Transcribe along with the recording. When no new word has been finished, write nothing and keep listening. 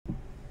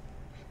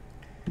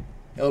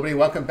Everybody,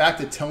 welcome back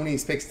to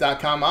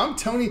Tony'sPicks.com. I'm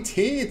Tony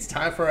T. It's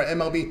time for our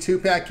MLB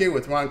 2-pack here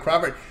with Ron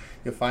Crawford.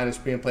 You'll find us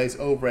pre and plays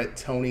over at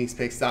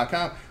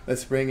Tony'sPicks.com.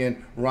 Let's bring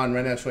in Ron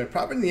right now, showing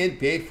Crawford in the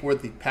NBA for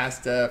the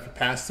past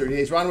 30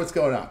 days. Ron, what's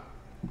going on?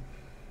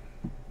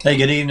 Hey,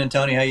 good evening,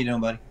 Tony. How you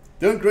doing, buddy?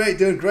 Doing great,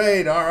 doing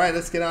great. All right,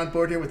 let's get on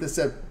board here with this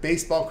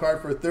baseball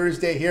card for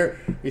Thursday here.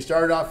 We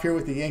started off here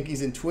with the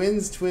Yankees and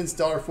Twins. Twins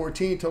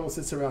 $1.14, total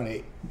sits around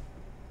 8.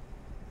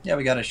 Yeah,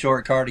 we got a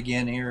short card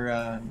again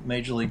here.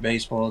 Major League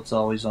Baseball, it's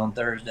always on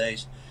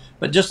Thursdays.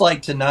 But just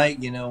like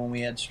tonight, you know, when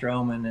we had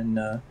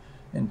Stroman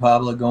and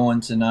Pablo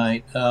going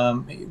tonight,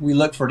 we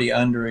look for the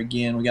under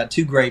again. We got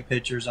two great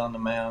pitchers on the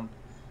mound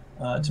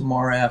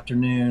tomorrow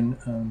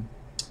afternoon.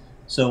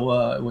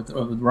 So with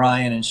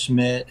Ryan and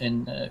Schmidt,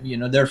 and you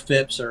know, their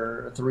FIPS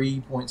are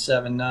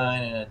 3.79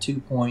 and a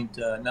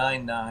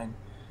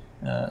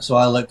 2.99. So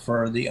I look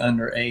for the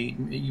under 8.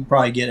 You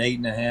probably get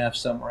 8.5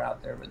 somewhere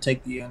out there, but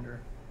take the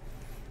under.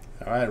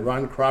 All right,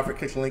 Ron Crawford,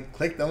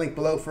 click the link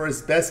below for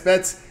his best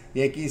bets.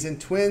 Yankees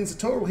and Twins. The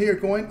total here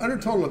going under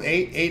total of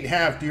 8,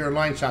 8.5. Do your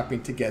line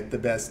shopping to get the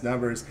best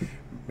numbers.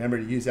 Remember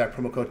to use that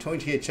promo code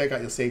TonyT at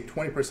checkout. You'll save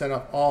 20%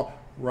 off all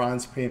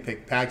Ron's pre and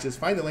pick packages.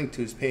 Find the link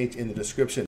to his page in the description.